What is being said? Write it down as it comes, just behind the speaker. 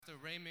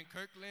Pastor Raymond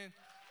Kirkland.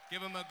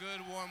 Give him a good,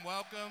 warm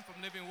welcome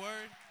from Living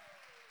Word.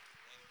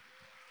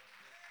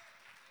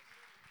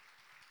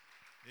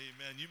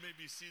 Amen. You may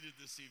be seated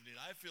this evening.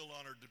 I feel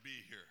honored to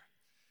be here.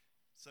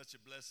 Such a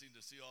blessing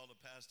to see all the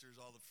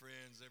pastors, all the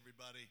friends,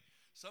 everybody.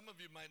 Some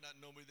of you might not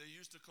know me. They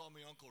used to call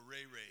me Uncle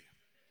Ray Ray.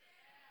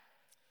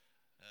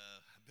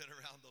 I've been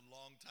around a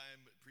long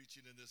time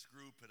preaching in this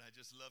group, and I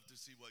just love to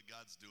see what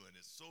God's doing.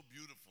 It's so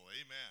beautiful.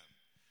 Amen.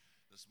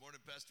 This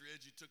morning, Pastor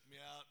Edgy took me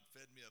out and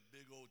fed me a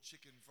big old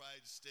chicken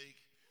fried steak,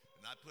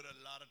 and I put a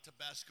lot of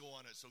Tabasco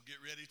on it, so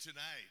get ready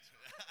tonight.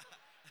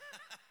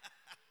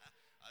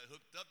 I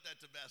hooked up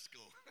that Tabasco.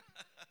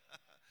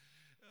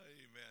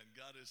 Amen.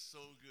 God is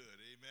so good.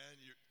 Amen.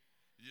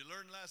 You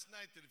learned last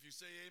night that if you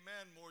say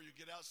amen more, you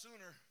get out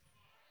sooner.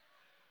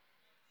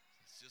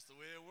 It's just the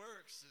way it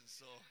works. And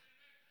so,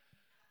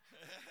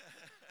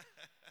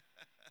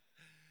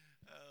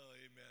 oh,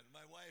 amen.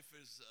 My wife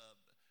is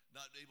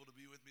not able to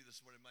be with me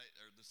this morning,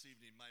 this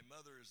evening. My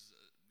mother is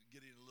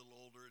getting a little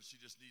older, and she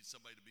just needs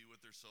somebody to be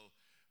with her. So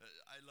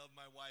I love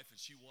my wife, and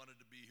she wanted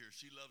to be here.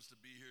 She loves to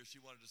be here.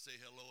 She wanted to say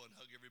hello and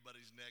hug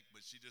everybody's neck,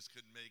 but she just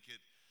couldn't make it.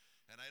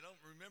 And I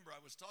don't remember. I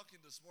was talking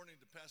this morning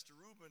to Pastor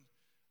Ruben.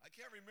 I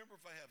can't remember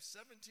if I have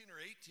 17 or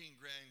 18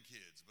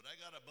 grandkids, but I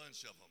got a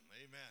bunch of them.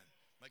 Amen.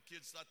 My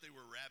kids thought they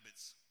were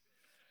rabbits.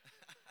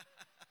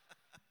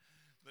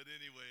 But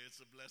anyway,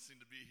 it's a blessing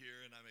to be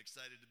here, and I'm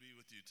excited to be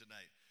with you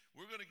tonight.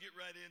 We're going to get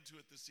right into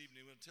it this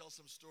evening. We're going to tell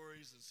some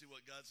stories and see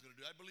what God's going to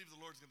do. I believe the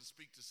Lord's going to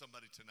speak to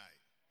somebody tonight.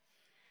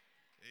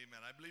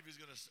 Amen. I believe He's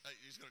going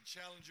to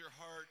challenge your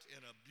heart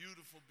in a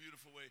beautiful,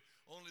 beautiful way,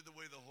 only the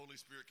way the Holy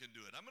Spirit can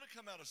do it. I'm going to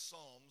come out of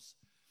Psalms,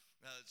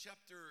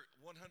 chapter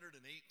 118.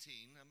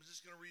 I'm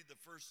just going to read the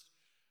first,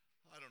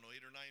 8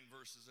 or 9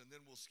 verses, and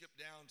then we'll skip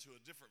down to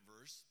a different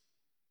verse.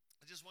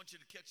 I just want you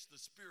to catch the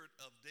spirit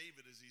of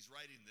David as he's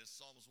writing this.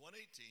 Psalms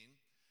 118,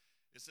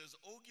 it says,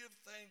 "Oh, give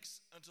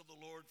thanks unto the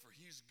Lord, for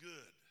He's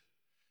good.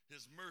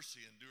 His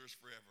mercy endures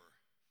forever.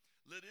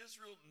 Let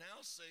Israel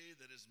now say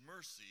that His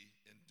mercy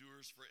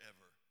endures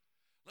forever.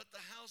 Let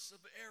the house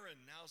of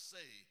Aaron now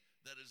say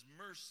that His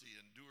mercy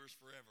endures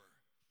forever.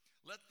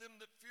 Let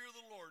them that fear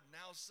the Lord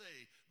now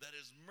say that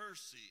His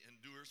mercy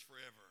endures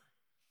forever.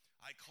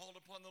 I called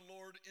upon the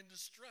Lord in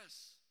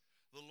distress.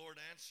 The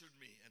Lord answered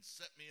me and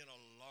set me in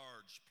a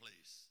large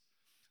place.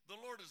 The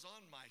Lord is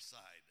on my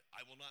side.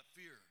 I will not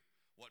fear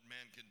what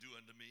man can do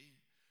unto me.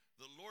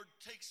 The Lord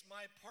takes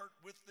my part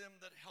with them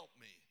that help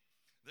me.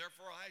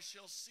 Therefore I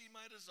shall see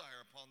my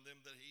desire upon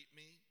them that hate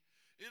me.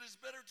 It is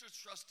better to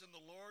trust in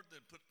the Lord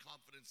than put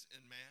confidence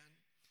in man.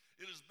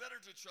 It is better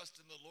to trust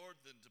in the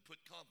Lord than to put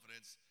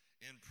confidence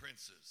in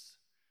princes."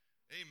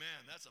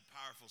 Amen. That's a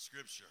powerful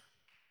scripture.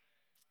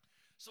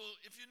 So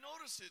if you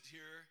notice it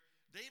here,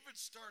 David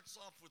starts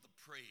off with a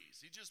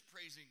praise. He's just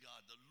praising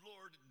God. The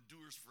Lord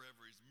endures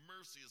forever. His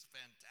mercy is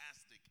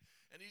fantastic.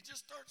 And he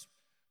just starts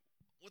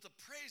with a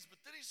praise, but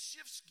then he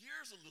shifts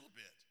gears a little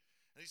bit.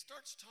 And he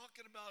starts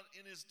talking about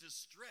in his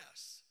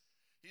distress.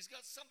 He's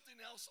got something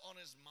else on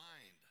his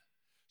mind.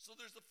 So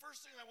there's the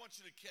first thing I want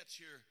you to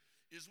catch here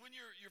is when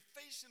you're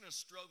facing a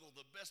struggle,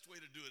 the best way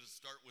to do it is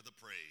start with a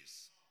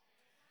praise.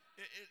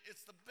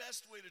 It's the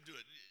best way to do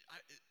it.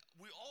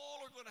 We all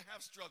are going to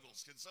have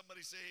struggles. Can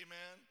somebody say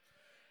amen?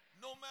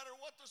 No matter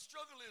what the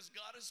struggle is,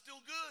 God is still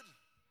good.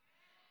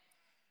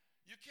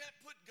 You can't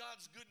put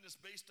God's goodness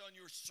based on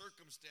your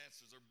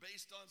circumstances or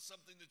based on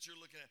something that you're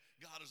looking at.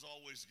 God is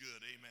always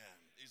good. Amen.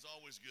 He's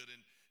always good.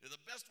 And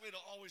the best way to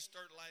always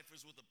start life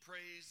is with a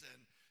praise, and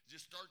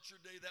just start your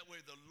day that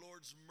way. The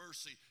Lord's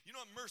mercy. You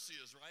know what mercy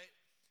is, right?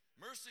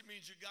 Mercy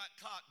means you got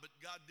caught, but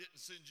God didn't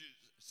send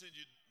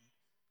you.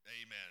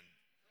 Amen.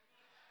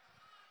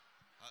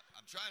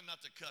 I'm trying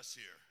not to cuss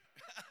here.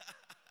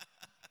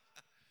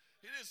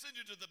 He didn't send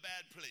you to the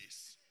bad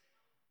place.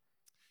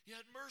 He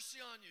had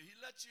mercy on you. He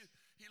let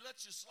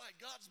you slide.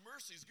 God's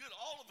mercy is good.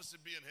 All of us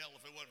would be in hell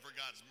if it wasn't for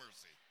God's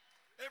mercy.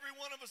 Every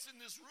one of us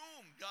in this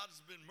room, God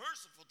has been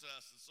merciful to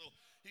us. And so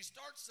he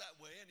starts that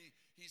way, and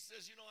he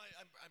says,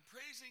 I'm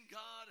praising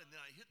God, and then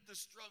I hit the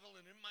struggle,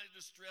 and in my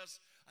distress,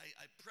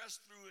 I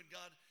press through in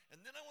God. And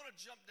then I want to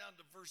jump down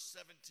to verse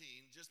 17,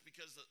 just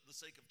because of the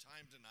sake of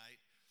time tonight.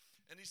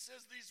 And he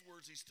says these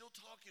words. He's still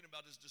talking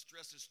about his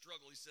distress, his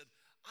struggle. He said,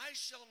 "I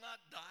shall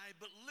not die,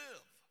 but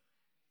live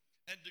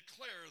and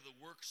declare the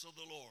works of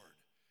the Lord."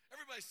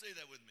 Everybody say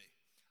that with me.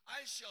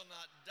 I shall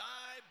not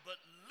die, but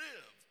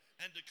live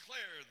and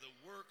declare the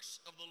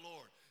works of the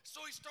Lord.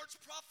 So he starts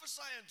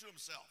prophesying to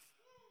himself.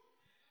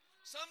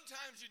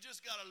 Sometimes you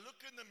just got to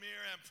look in the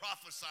mirror and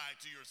prophesy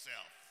to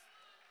yourself.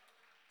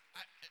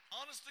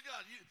 Honest to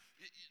God,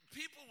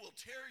 people will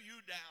tear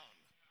you down.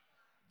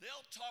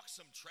 They'll talk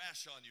some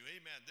trash on you,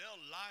 amen.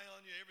 They'll lie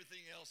on you,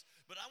 everything else.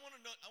 But I want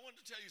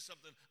to tell you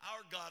something.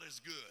 Our God is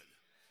good.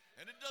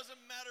 And it doesn't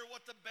matter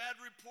what the bad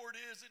report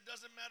is. It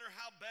doesn't matter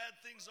how bad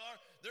things are.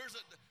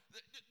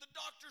 The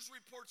doctor's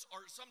reports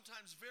are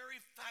sometimes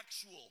very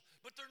factual,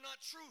 but they're not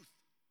truth.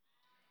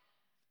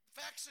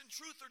 Facts and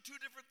truth are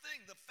two different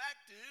things. The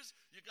fact is,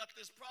 you got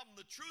this problem.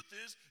 The truth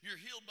is, you're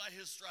healed by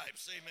His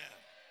stripes, amen.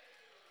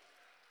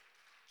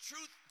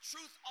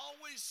 Truth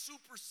always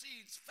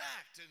supersedes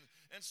fact.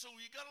 And so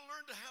you got to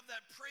learn to have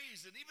that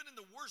praise. And even in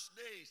the worst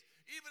days,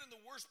 even in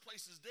the worst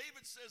places,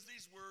 David says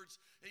these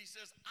words. He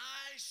says,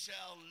 I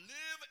shall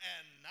live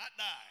and not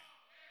die.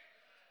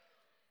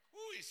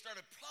 Ooh, he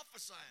started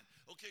prophesying.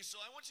 Okay, so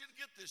I want you to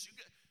get this.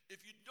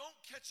 If you don't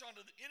catch on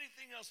to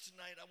anything else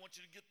tonight, I want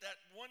you to get that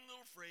one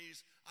little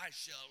phrase, I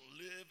shall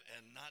live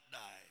and not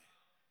die.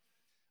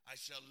 I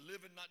shall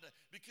live and not die.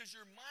 Because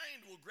your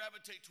mind will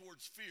gravitate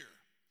towards fear.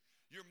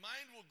 Your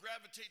mind will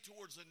gravitate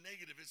towards the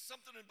negative. It's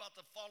something about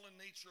the fallen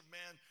nature of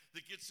man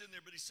that gets in there.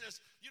 But he says,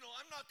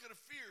 I'm not going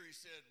to fear, he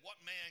said, what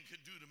man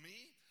can do to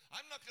me.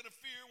 I'm not going to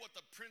fear what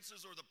the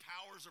princes or the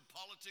powers or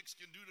politics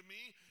can do to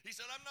me. He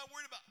said, I'm not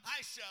worried about,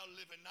 I shall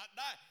live and not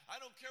die. I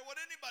don't care what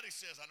anybody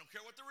says. I don't care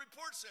what the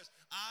report says.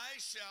 I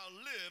shall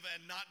live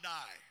and not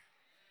die.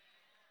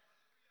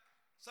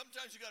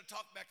 Sometimes you got to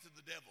talk back to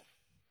the devil.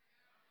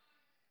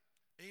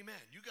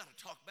 Amen. You got to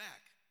talk back.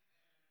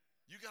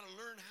 You got to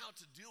learn how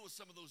to deal with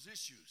some of those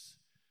issues.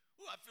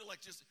 Ooh, I feel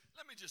like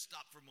let me just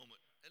stop for a moment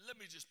and let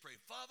me just pray.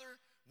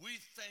 Father, we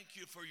thank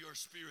you for your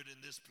spirit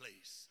in this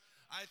place.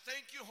 I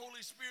thank you,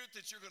 Holy Spirit,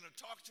 that you're going to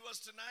talk to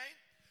us tonight,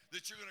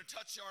 that you're going to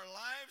touch our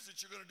lives,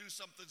 that you're going to do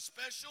something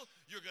special.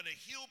 You're going to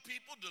heal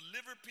people,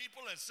 deliver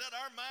people, and set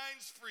our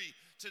minds free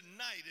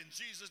tonight in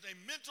Jesus' name.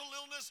 Mental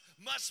illness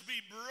must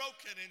be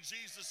broken in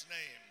Jesus'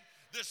 name.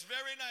 This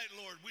very night,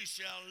 Lord, we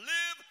shall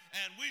live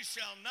and we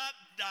shall not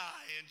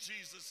die in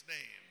Jesus'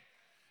 name.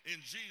 In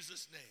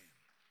Jesus' name.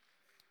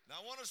 Now,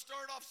 I want to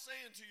start off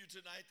saying to you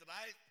tonight that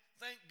I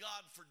thank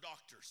God for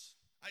doctors.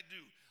 I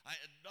do.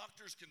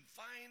 Doctors can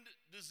find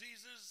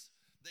diseases.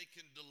 They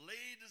can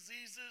delay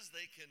diseases.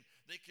 They can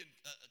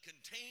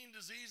contain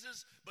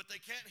diseases, but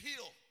they can't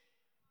heal.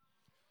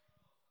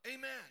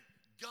 Amen.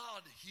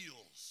 God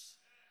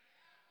heals.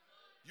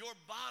 Your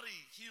body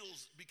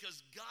heals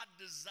because God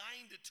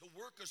designed it to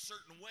work a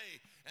certain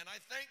way. And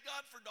I thank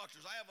God for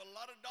doctors. I have a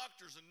lot of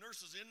doctors and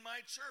nurses in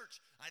my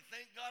church. I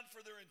thank God for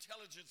their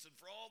intelligence and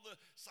for all the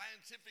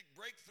scientific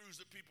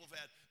breakthroughs that people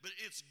have had. But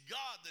it's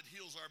God that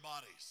heals our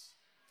bodies.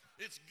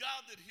 It's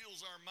God that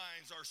heals our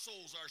minds, our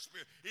souls, our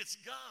spirit.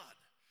 It's God.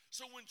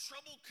 So when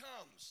trouble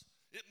comes,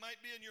 it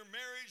might be in your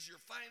marriage, your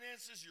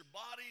finances, your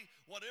body,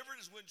 whatever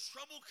it is. When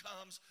trouble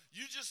comes,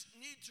 you just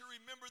need to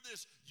remember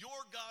this. Your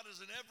God is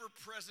an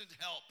ever-present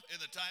help in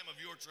the time of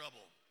your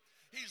trouble.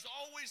 He's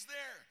always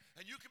there.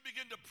 And you can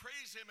begin to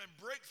praise him and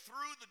break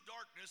through the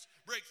darkness,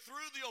 break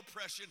through the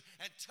oppression,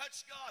 and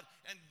touch God.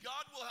 And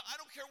God will, I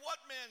don't care what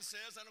man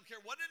says, I don't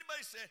care what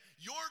anybody says,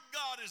 your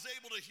God is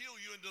able to heal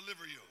you and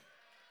deliver you.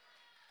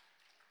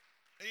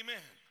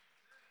 Amen.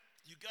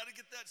 You got to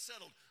get that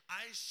settled.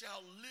 I shall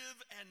live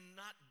and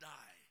not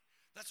die.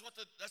 That's what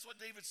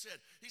David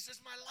said. He says,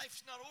 my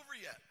life's not over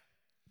yet.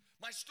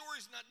 My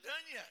story's not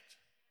done yet.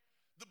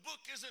 The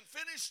book isn't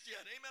finished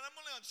yet. Amen. I'm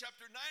only on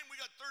chapter 9. We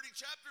got 30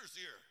 chapters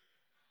here.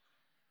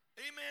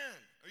 Amen.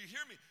 Are you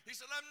hearing me? He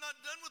said, I'm not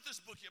done with this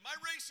book yet. My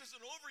race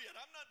isn't over yet.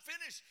 I'm not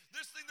finished.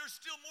 This thing, there's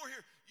still more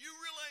here. You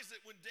realize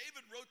that when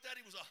David wrote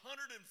that, he was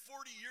 140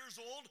 years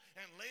old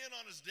and laying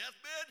on his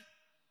deathbed?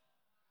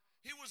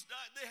 He was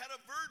dying. They had a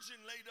virgin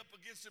laid up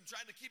against him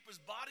trying to keep his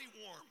body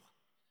warm.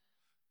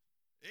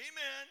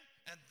 Amen.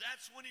 And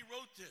that's when he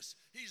wrote this.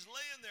 He's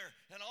laying there,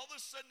 and all of a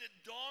sudden it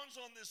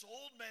dawns on this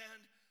old man,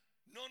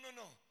 no.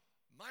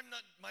 My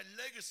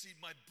legacy,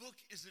 my book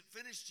isn't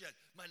finished yet.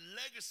 My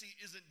legacy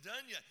isn't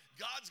done yet.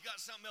 God's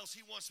got something else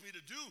he wants me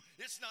to do.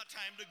 It's not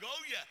time to go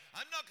yet.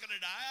 I'm not going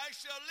to die. I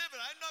shall live, and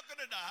I'm not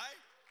going to die.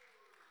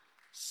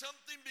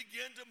 Something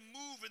began to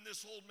move in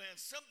this old man.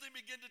 Something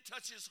began to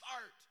touch his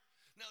heart.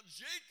 Now,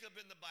 Jacob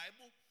in the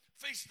Bible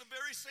faced the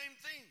very same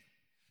thing.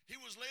 He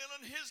was laying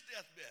on his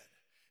deathbed,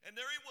 and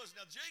there he was.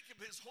 Now, Jacob,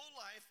 his whole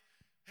life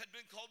had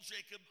been called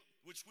Jacob,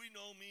 which we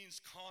know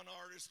means con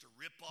artist or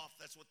rip-off.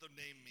 That's what the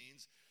name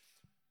means.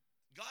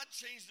 God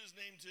changed his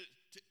name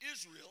to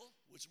Israel,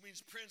 which means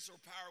prince or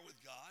power with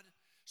God.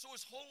 So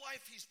his whole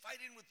life, he's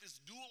fighting with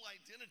this dual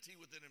identity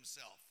within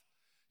himself.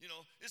 You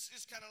know, it's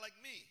kind of like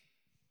me.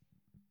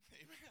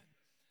 Amen.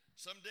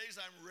 Some days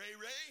I'm Ray,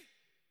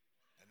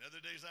 and other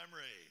days I'm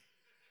Ray.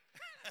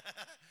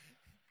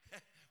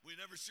 We're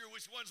never sure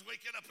which one's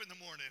waking up in the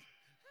morning.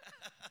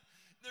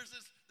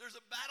 There's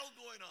a battle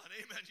going on.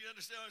 Amen. You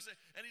understand what I'm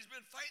saying? And he's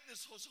been fighting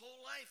this his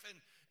whole life,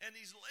 and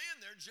he's laying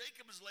there.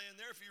 Jacob is laying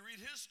there. If you read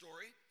his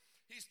story,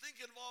 he's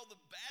thinking of all the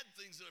bad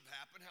things that have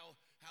happened, how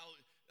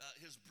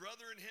his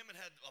brother and him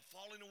had a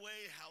falling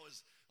away,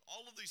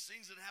 all of these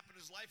things that happened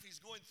in his life. He's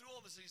going through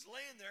all this. He's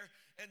laying there,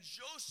 and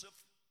Joseph,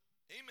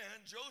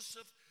 amen,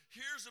 Joseph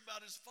hears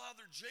about his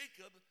father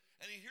Jacob,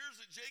 and he hears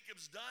that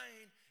Jacob's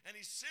dying, and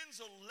he sends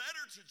a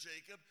letter to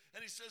Jacob,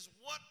 and he says,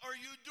 what are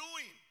you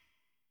doing?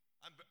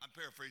 I'm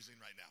paraphrasing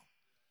right now.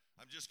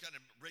 I'm just kind of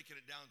breaking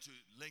it down to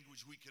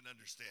language we can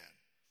understand.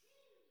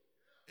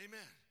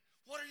 Amen.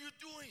 What are you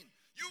doing?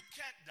 You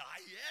can't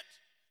die yet.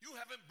 You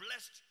haven't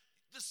blessed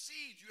the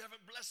seed. You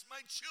haven't blessed my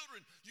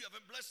children. You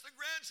haven't blessed the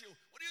grandchildren.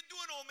 What are you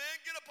doing, old man?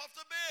 Get up off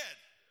the bed.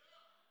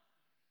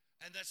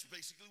 And that's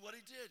basically what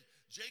he did.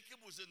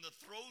 Jacob was in the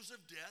throes of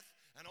death,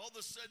 And all of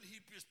a sudden, he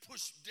just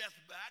pushed death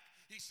back.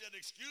 He said,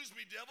 excuse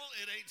me, devil,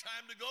 it ain't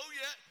time to go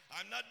yet.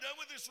 I'm not done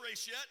with this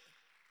race yet.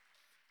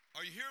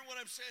 Are you hearing what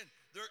I'm saying?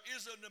 There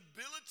is an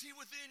ability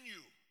within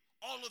you,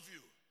 all of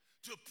you,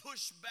 to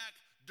push back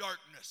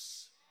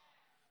darkness.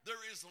 There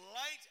is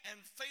light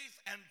and faith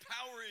and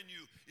power in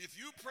you. If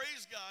you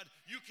praise God,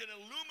 you can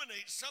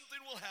illuminate, something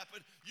will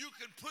happen. You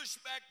can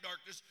push back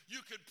darkness.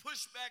 You can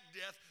push back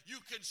death. You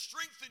can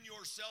strengthen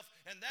yourself.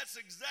 And that's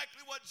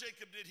exactly what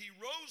Jacob did. He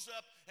rose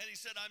up and he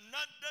said, I'm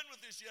not done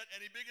with this yet. And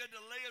he began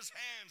to lay his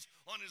hands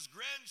on his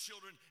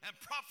grandchildren and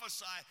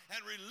prophesy and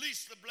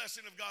release the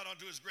blessing of God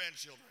onto his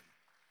grandchildren.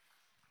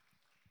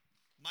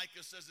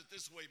 Micah says it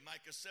this way,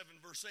 Micah 7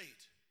 verse 8.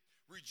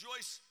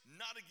 Rejoice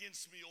not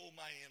against me, O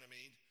my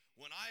enemy.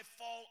 When I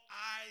fall,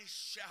 I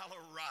shall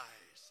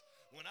arise.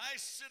 When I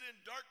sit in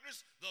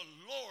darkness, the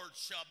Lord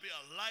shall be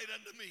a light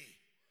unto me.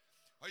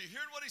 Are you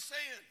hearing what he's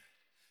saying?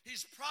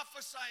 He's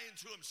prophesying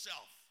to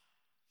himself.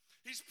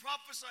 He's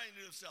prophesying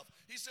to himself.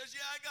 He says,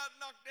 yeah, I got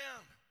knocked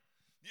down.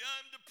 Yeah,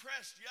 I'm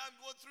depressed. Yeah, I'm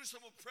going through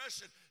some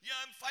oppression. Yeah,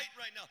 I'm fighting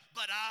right now.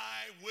 But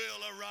I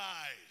will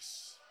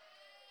arise.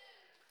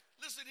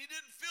 Listen, he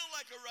didn't feel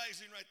like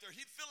arising right there.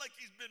 He felt like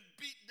he's been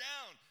beat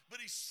down.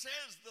 But he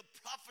says the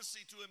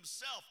prophecy to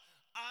himself,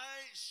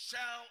 I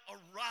shall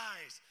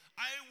arise.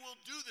 I will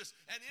do this.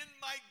 And in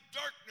my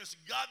darkness,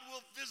 God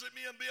will visit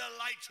me and be a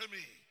light to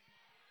me.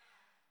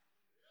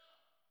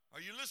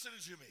 Are you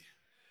listening to me?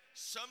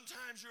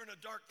 Sometimes you're in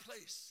a dark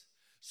place.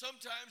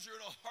 Sometimes you're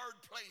in a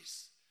hard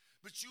place.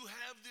 But you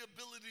have the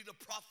ability to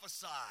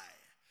prophesy.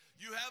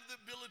 You have the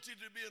ability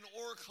to be an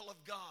oracle of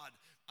God.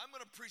 I'm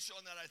going to preach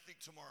on that, I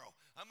think, tomorrow.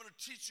 I'm going to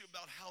teach you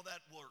about how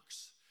that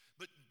works.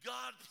 But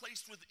God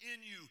placed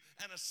within you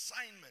an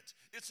assignment.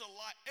 It's a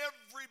lot.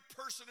 Every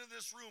person in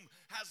this room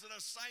has an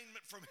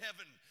assignment from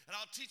heaven. And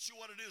I'll teach you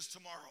what it is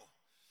tomorrow.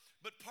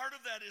 But part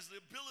of that is the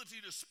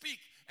ability to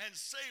speak and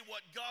say what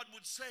God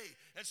would say.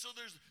 And so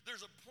there's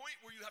a point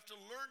where you have to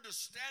learn to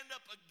stand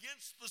up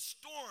against the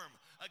storm,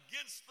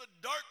 against the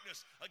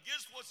darkness,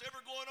 against what's ever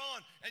going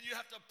on. And you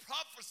have to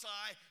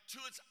prophesy to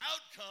its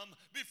outcome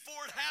before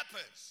it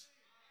happens.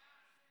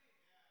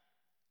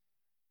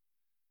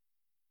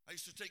 I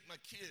used to take my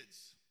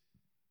kids,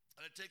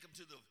 and I'd take them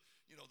to the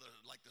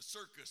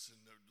circus and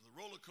the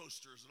roller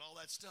coasters and all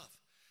that stuff.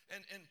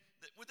 And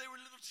they were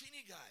little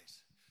teeny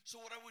guys.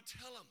 So what I would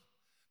tell them,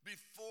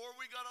 before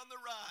we got on the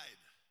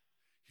ride,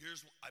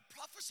 I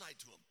prophesied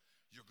to them,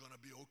 you're going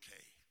to be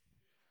okay.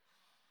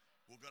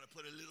 We're going to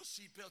put a little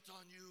seatbelt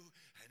on you,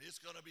 and it's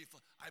going to be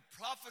fun. I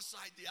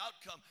prophesied the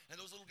outcome, and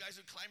those little guys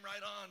would climb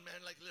right on, man,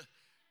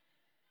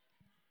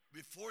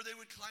 before they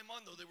would climb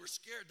on, though, they were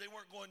scared. They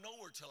weren't going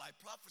nowhere till I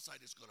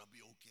prophesied it's going to be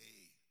okay.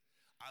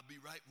 I'll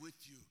be right with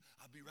you.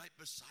 I'll be right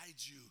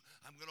beside you.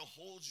 I'm going to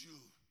hold you.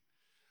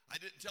 I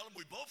didn't tell them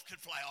we both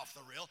could fly off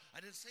the rail. I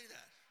didn't say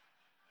that.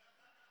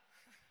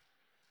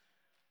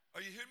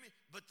 Are you hearing me?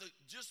 But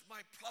just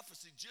my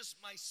prophecy, just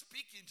my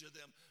speaking to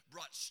them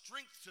brought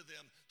strength to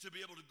them to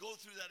be able to go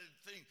through that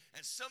thing.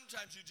 And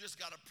sometimes you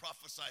just got to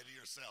prophesy to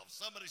yourself.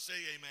 Somebody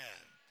say amen.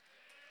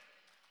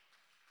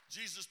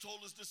 Jesus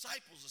told his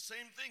disciples the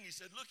same thing. He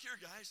said, look here,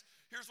 guys,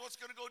 here's what's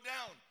going to go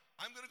down.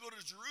 I'm going to go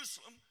to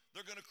Jerusalem.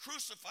 They're going to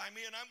crucify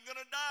me, and I'm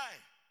going to die.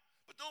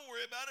 But don't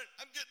worry about it.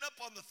 I'm getting up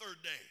on the third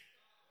day.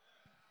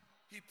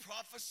 He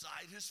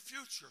prophesied his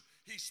future.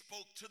 He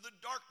spoke to the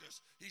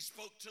darkness. He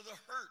spoke to the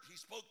hurt. He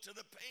spoke to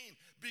the pain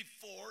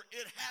before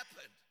it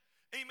happened.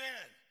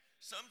 Amen.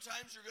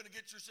 Sometimes you're going to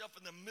get yourself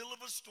in the middle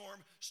of a storm,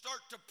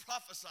 start to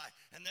prophesy.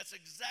 And that's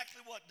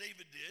exactly what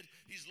David did.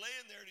 He's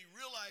laying there and he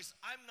realized,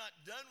 I'm not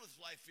done with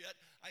life yet.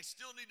 I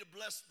still need to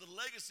bless the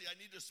legacy. I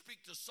need to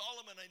speak to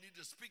Solomon. I need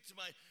to speak to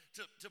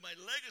my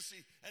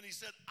legacy. And he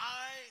said,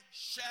 I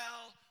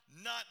shall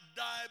not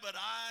die, but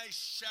I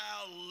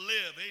shall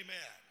live.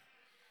 Amen.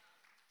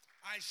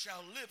 I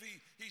shall live.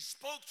 He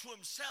spoke to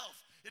himself.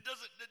 It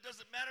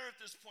doesn't matter at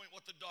this point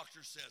what the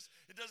doctor says.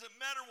 It doesn't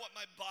matter what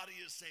my body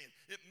is saying.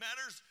 It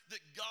matters that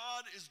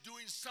God is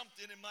doing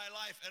something in my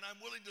life, and I'm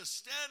willing to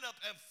stand up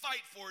and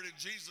fight for it in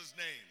Jesus'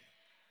 name.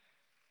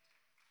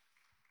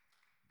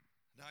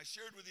 Now, I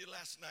shared with you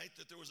last night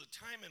that there was a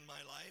time in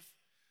my life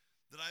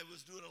that I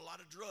was doing a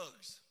lot of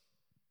drugs.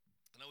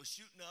 And I was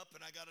shooting up,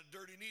 and I got a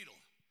dirty needle.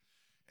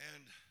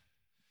 And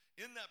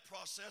in that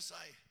process,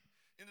 I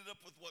ended up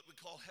with what we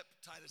call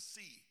hepatitis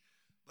C.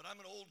 But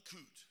I'm an old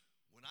coot.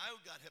 When I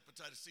got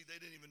hepatitis C, they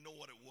didn't even know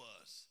what it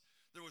was.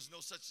 There was no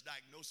such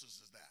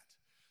diagnosis as that.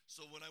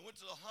 So when I went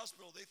to the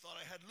hospital, they thought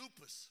I had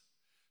lupus.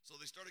 So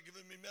they started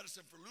giving me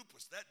medicine for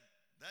lupus. That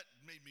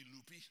made me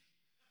loopy.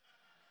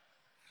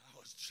 I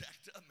was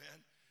jacked up,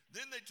 man.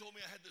 Then they told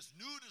me I had this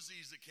new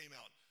disease that came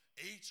out,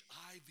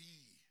 HIV,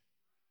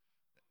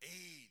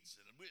 AIDS.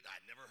 And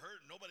I'd never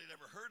heard, nobody had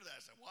ever heard of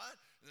that. I said, what?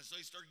 And so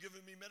they started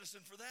giving me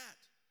medicine for that.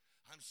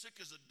 I'm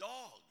sick as a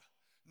dog.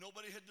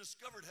 Nobody had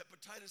discovered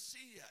hepatitis C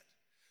yet.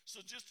 So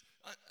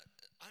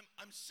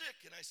I'm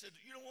sick, and I said,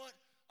 you know what?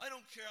 I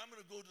don't care. I'm going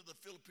to go to the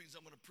Philippines.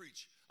 I'm going to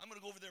preach. I'm going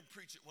to go over there and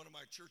preach at one of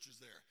my churches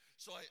there.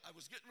 So I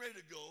was getting ready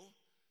to go.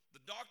 The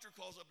doctor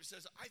calls up. He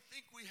says, I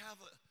think we have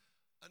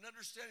an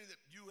understanding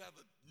that you have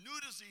a new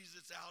disease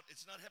that's out.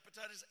 It's not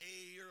hepatitis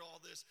A or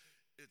all this.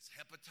 It's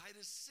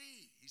hepatitis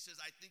C. He says,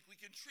 I think we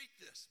can treat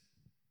this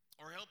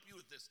or help you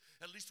with this.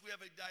 At least we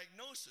have a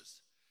diagnosis.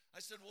 I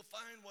said, well,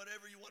 fine,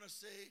 whatever you want to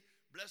say.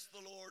 Bless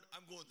the Lord.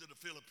 I'm going to the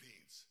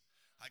Philippines.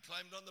 I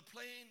climbed on the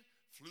plane,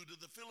 flew to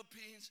the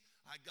Philippines.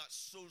 I got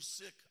so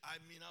sick.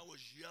 I mean, I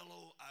was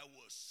yellow. I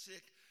was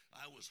sick.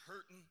 I was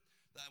hurting.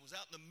 I was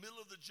out in the middle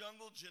of the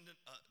jungle,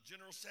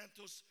 General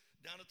Santos,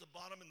 down at the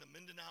bottom in the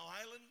Mindanao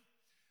Island.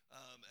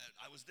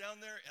 I was down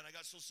there, and I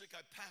got so sick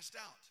I passed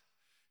out.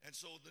 And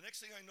so the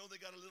next thing I know,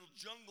 they got a little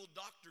jungle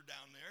doctor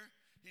down there.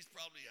 He's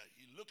probably,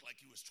 he looked like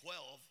he was 12.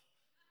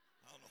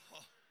 I don't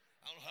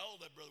know how old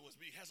that brother was,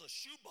 but he has a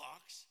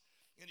shoebox,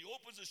 and he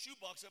opens the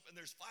shoebox up, and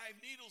there's 5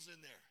 needles in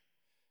there.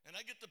 And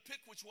I get to pick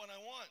which one I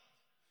want.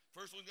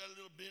 First one got a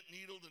little bent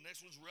needle, the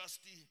next one's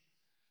rusty.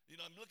 You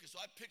know, I'm looking, so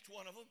I picked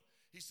one of them.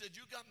 He said,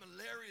 you got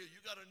malaria. You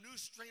got a new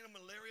strain of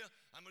malaria.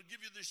 I'm going to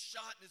give you this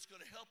shot, and it's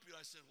going to help you.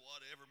 I said,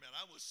 whatever, man.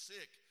 I was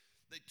sick.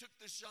 They took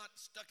the shot,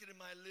 stuck it in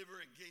my liver,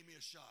 and gave me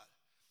a shot.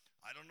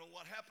 I don't know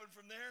what happened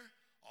from there.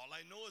 All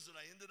I know is that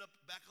I ended up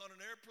back on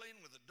an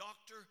airplane with a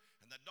doctor,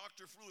 and that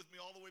doctor flew with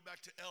me all the way back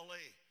to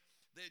LA.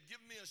 They had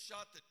given me a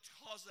shot that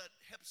caused that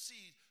hep C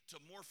to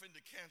morph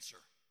into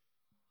cancer.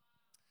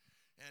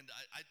 And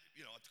I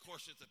you know, of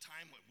course, at the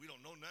time, we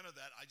don't know none of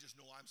that. I just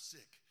know I'm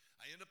sick.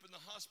 I end up in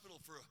the hospital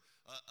for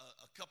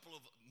a couple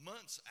of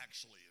months,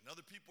 actually, and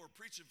other people were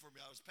preaching for me.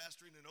 I was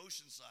pastoring in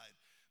Oceanside.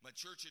 My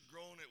church had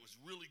grown. It was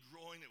really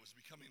growing. It was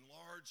becoming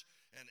large,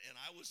 and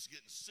I was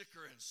getting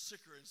sicker and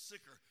sicker and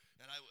sicker,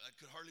 and I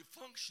could hardly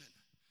function.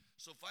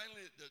 So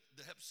finally,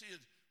 the hep C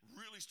had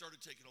really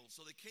started taking hold.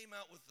 So they came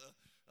out with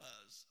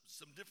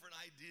some different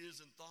ideas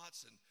and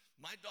thoughts, and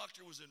my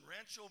doctor was in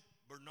Rancho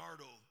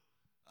Bernardo,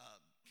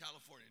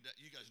 California.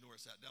 You guys know where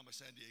it's at, down by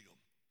San Diego.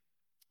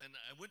 And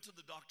I went to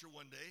the doctor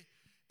one day,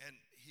 and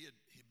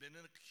he'd been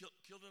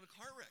killed in a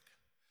car wreck.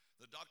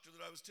 The doctor that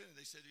I was attending,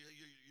 they said,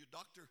 your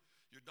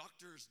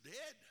doctor's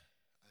dead.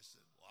 I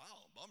said,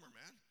 wow, bummer,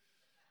 man.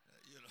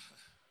 You know.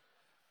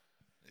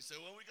 They said,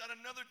 well, we got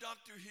another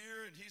doctor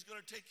here, and he's going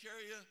to take care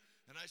of you.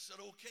 And I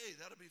said, okay,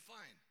 that'll be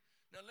fine.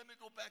 Now, let me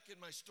go back in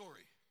my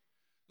story.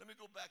 Let me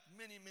go back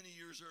many, many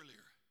years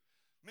earlier.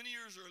 Many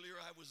years earlier,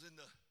 I was in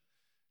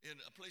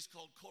a place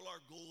called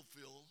Kolar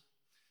Goldfield,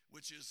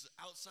 which is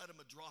outside of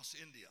Madras,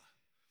 India.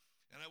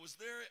 And I was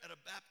there at a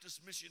Baptist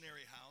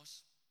missionary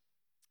house.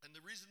 And the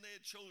reason they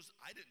had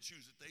I didn't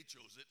choose it, they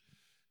chose it.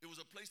 It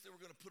was a place they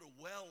were going to put a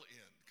well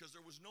in because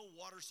there was no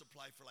water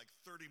supply for like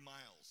 30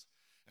 miles.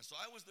 And so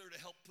I was there to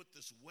help put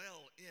this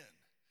well in.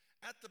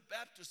 At the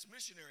Baptist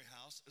missionary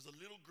house is a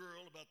little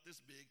girl about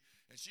this big,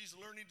 and she's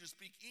learning to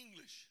speak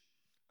English.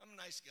 I'm a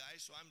nice guy,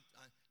 so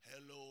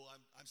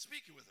I'm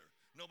speaking with her.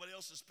 Nobody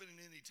else is spending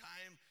any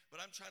time,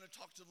 but I'm trying to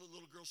talk to the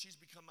little girl. She's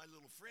become my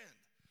little friend.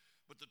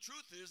 But the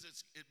truth is,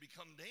 it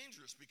become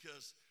dangerous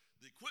because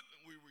the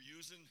equipment we were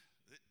using,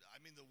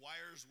 the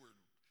wires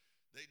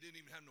they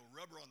didn't even have no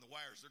rubber on the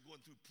wires. They're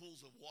going through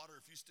pools of water.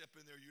 If you step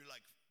in there, you're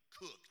like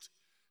cooked.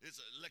 It's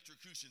an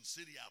electrocution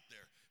city out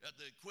there.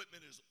 The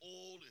equipment is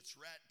old, it's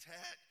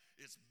rat-tat,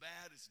 it's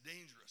bad, it's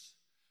dangerous.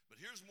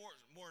 But here's more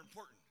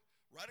important.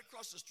 Right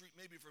across the street,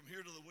 maybe from here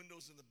to the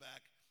windows in the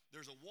back,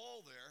 there's a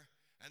wall there,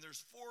 and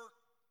there's four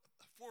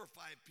or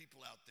five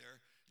people out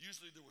there.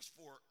 Usually there was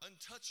 4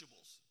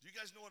 untouchables. Do you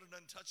guys know what an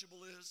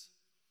untouchable is?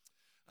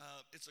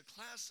 It's a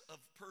class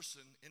of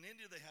person. In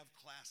India, they have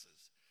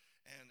classes.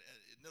 And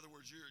in other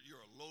words, you're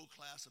a low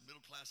class, a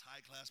middle class,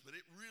 high class, but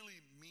it really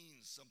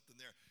means something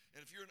there.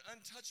 And if you're an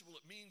untouchable,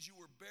 it means you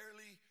were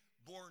barely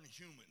born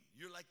human.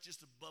 You're like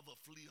just above a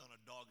flea on a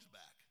dog's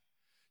back.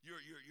 You're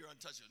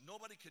untouchable.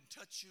 Nobody can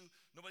touch you,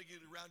 nobody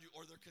can get around you,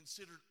 or they're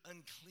considered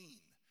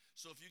unclean.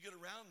 So if you get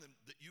around them,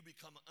 that you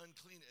become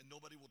unclean and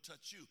nobody will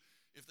touch you.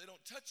 If they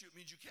don't touch you, it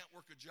means you can't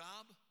work a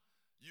job.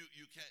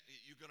 You can't.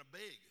 You're going to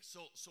beg.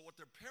 So what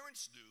their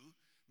parents do,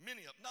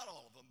 not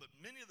all of them, but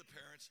many of the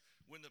parents,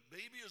 when the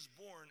baby is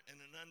born in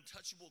an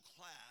untouchable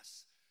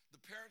class, the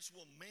parents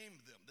will maim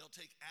them. They'll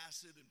take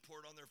acid and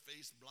pour it on their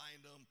face,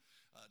 blind them,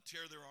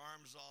 tear their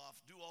arms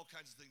off, do all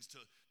kinds of things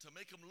to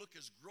make them look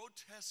as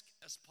grotesque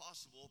as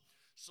possible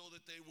so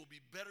that they will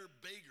be better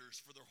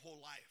beggars for their whole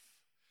life.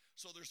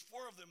 So there's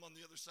 4 of them on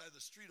the other side of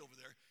the street over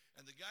there,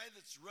 and the guy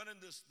that's running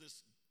this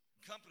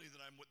company that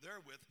I'm there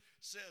with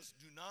says,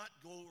 do not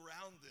go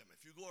around them.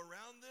 If you go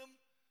around them,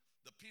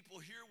 the people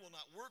here will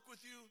not work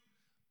with you.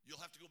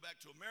 You'll have to go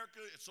back to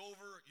America. It's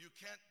over. You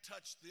can't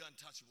touch the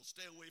untouchable.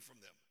 Stay away from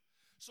them.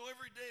 So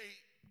every day,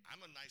 I'm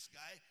a nice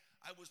guy.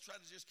 I was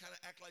trying to just kind of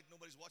act like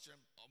nobody's watching.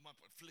 I'm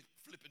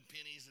flipping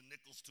pennies and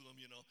nickels to them,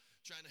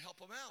 trying to help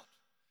them out.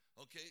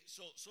 Okay,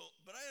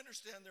 but I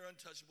understand they're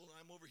untouchable, and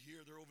I'm over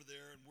here, they're over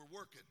there, and we're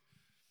working.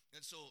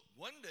 And so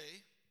one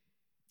day,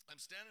 I'm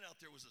standing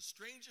out there. It was the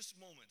strangest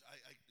moment.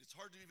 It's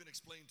hard to even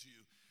explain to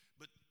you.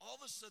 But all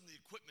of a sudden, the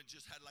equipment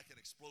just had like an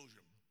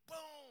explosion.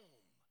 Boom!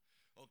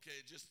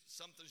 Okay, just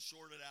something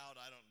shorted out.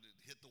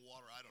 Hit the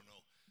water, I don't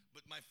know.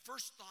 But my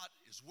first thought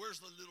is, where's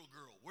the little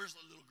girl? Where's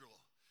the little girl?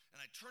 And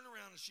I turn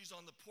around, and she's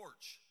on the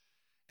porch.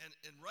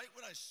 And right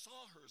when I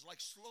saw her, it's like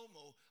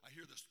slow-mo, I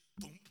hear this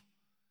thump,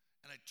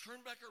 and I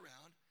turn back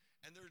around,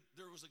 and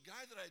there was a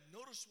guy that I had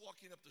noticed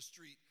walking up the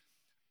street.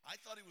 I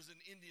thought he was an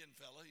Indian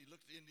fella. He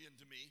looked Indian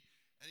to me,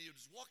 and he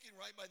was walking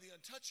right by the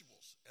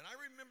Untouchables. And I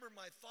remember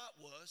my thought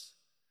was,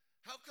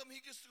 how come he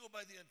gets to go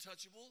by the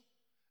Untouchable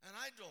and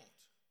I don't?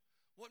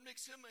 What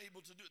makes him able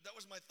to do it? That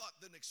was my thought.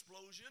 Then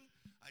explosion.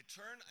 I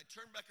turn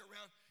back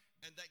around,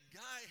 and that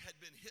guy had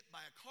been hit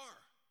by a car.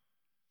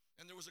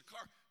 And there was a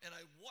car, and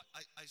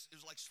it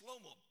was like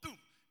slow-mo, boom,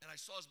 and I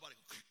saw his body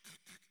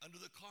under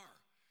the car.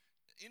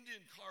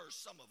 Indian cars,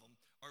 some of them,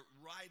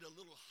 ride a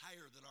little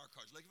higher than our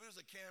cars. Like if it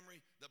was a Camry,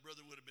 that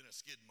brother would have been a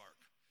skid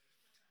mark.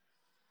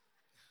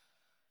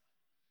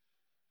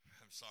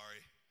 I'm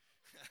sorry.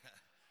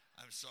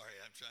 I'm sorry,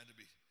 I'm trying to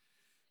be.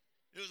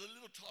 It was a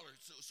little taller,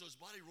 so his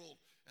body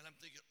rolled, and I'm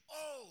thinking,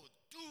 oh,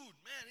 dude,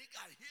 man, he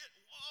got hit,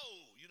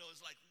 whoa.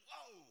 It's like,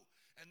 whoa.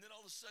 And then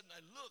all of a sudden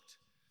I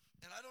looked,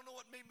 and I don't know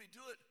what made me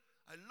do it.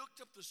 I looked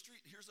up the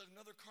street, here's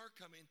another car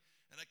coming,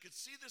 and I could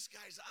see this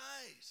guy's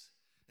eyes.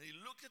 And he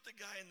looked at the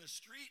guy in the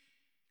street,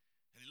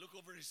 and he looked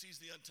over and he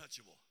sees the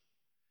Untouchable.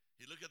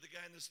 He looked at the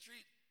guy in the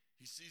street,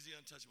 he sees the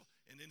Untouchable.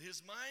 And in his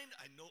mind,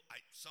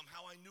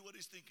 somehow I knew what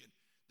he's thinking.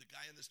 The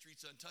guy in the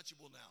street's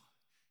untouchable now.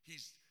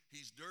 He's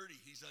dirty,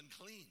 he's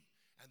unclean.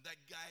 And that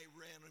guy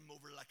ran him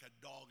over like a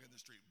dog in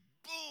the street.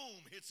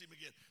 Boom, hits him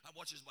again. I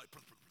watch his body.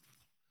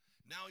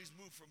 Now he's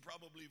moved from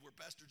probably where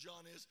Pastor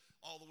John is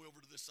all the way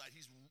over to this side.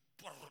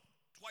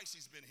 Twice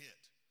he's been hit.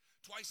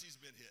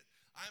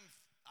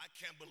 I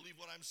can't believe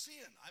what I'm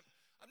seeing.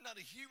 I'm not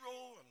a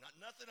hero. I'm not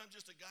nothing. I'm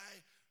just a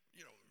guy.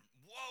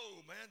 Whoa,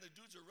 man, the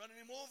dudes are running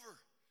him over.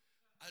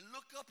 I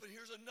look up and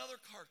here's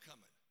another car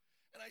coming.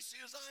 And I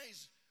see his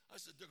eyes. I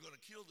said, they're going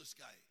to kill this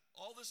guy.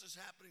 All this is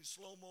happening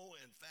slow-mo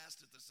and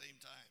fast at the same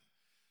time.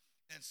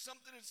 And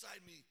something inside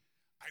me,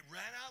 I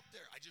ran out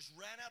there. I just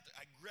ran out there.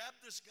 I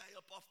grabbed this guy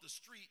up off the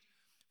street.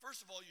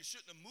 First of all, you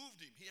shouldn't have moved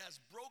him. He has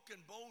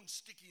broken bones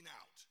sticking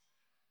out.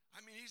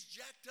 I mean, he's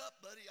jacked up,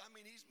 buddy. I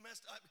mean, he's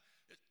messed up.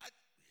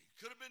 He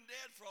could have been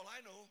dead for all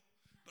I know.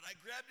 But I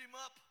grabbed him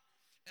up,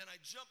 and I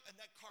jumped, and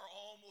that car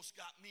almost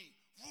got me.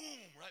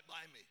 Boom, right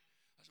by me.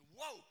 I said,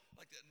 whoa,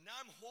 like that. Now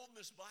I'm holding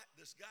this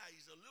guy.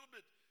 He's a little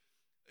bit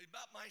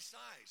about my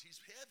size.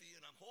 He's heavy,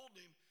 and I'm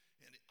holding him,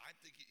 and I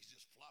think he's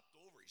just flopped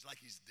over. He's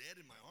like he's dead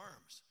in my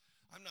arms.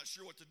 I'm not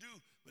sure what to do,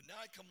 but now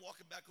I come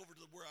walking back over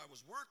to where I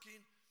was working,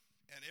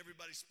 and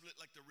everybody split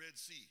like the Red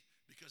Sea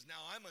because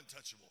now I'm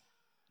untouchable.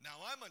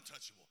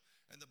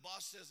 And the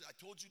boss says, I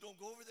told you don't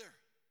go over there.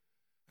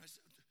 I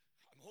said,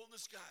 I'm holding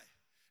this guy.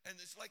 And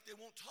it's like they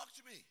won't talk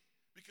to me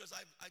because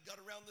I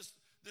got around this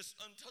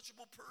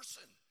untouchable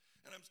person.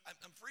 And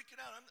I'm freaking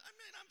out.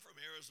 I'm from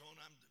Arizona.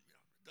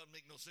 It doesn't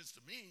make no sense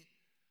to me.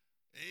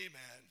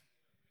 Amen.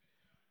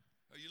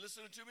 Are you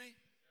listening to me?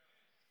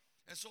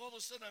 And so all of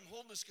a sudden I'm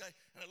holding this guy,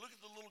 and I look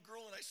at the little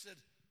girl, and I said,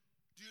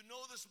 do you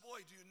know this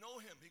boy? Do you know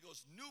him? He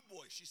goes, new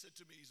boy. She said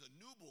to me, he's a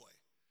new boy.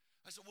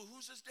 I said, well,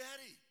 who's his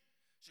daddy?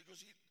 She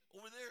goes,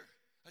 over there.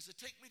 I said,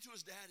 take me to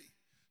his daddy.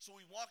 So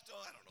we walked,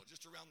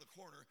 just around the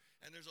corner,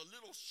 and there's a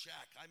little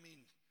shack. I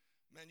mean,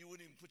 man, you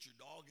wouldn't even put your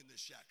dog in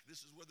this shack.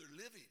 This is where they're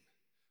living,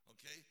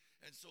 okay?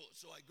 And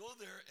so I go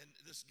there, and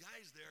this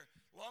guy's there.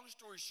 Long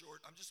story short,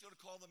 I'm just going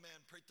to call the man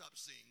Pratap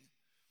Singh.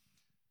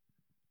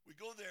 We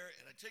go there,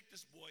 and I take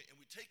this boy, and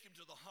we take him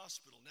to the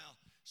hospital. Now,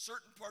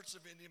 certain parts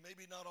of India,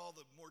 maybe not all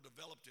the more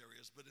developed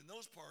areas, but in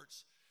those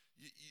parts,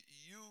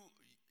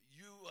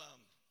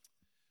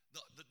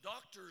 the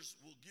doctors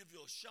will give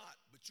you a shot,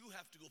 but you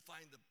have to go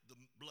find the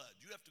blood.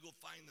 You have to go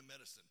find the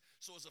medicine.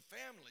 So as a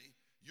family,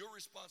 you're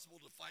responsible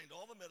to find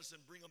all the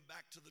medicine, bring them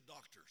back to the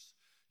doctors.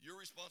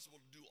 You're responsible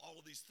to do all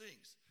of these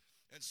things.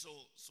 And so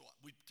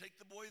we take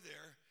the boy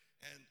there,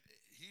 and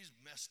he's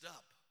messed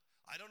up.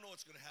 I don't know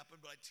what's going to happen,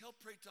 but I tell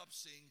Pratap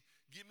Singh,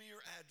 give me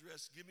your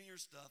address, give me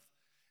your stuff.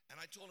 And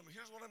I told him,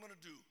 here's what I'm going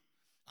to do.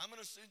 I'm going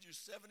to send you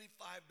 $75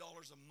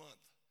 a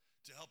month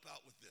to help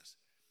out with this.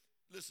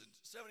 Listen,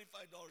 $75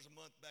 a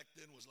month back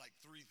then was like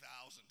 $3,000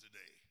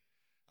 today.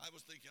 I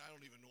was thinking, I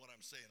don't even know what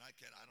I'm saying. I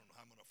don't know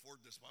how I'm going to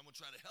afford this, but I'm going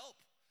to try to help.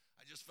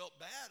 I just felt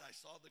bad. I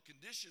saw the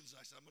conditions.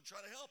 I said, I'm going to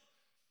try to help.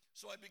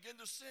 So I began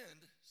to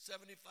send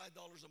 $75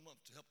 a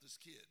month to help this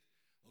kid,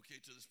 okay,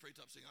 to this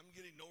Pratap Singh. I'm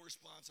getting no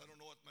response. I don't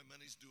know what my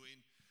money's doing.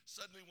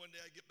 Suddenly one day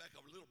I get back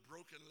a little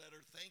broken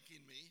letter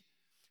thanking me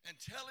and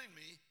telling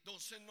me, don't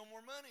send no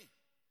more money.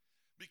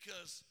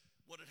 Because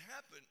what had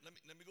happened, let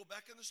me go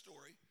back in the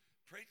story.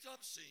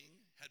 Pratap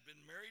Singh had been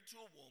married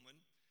to a woman,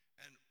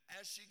 and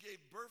as she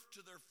gave birth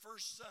to their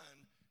first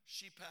son,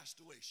 she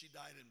passed away. She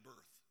died in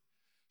birth.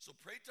 So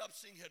Pratap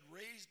Singh had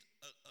raised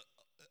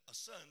a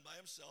son by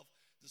himself.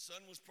 The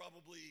son was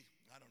probably,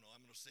 I'm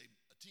going to say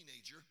a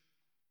teenager.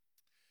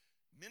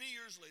 Many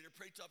years later,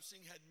 Pratap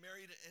Singh had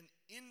married an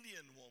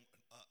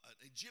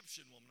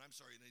Egyptian woman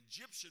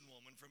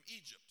from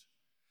Egypt.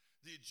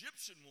 The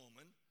Egyptian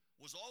woman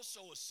was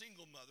also a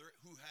single mother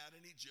who had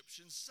an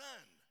Egyptian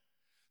son.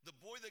 The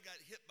boy that got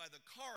hit by the car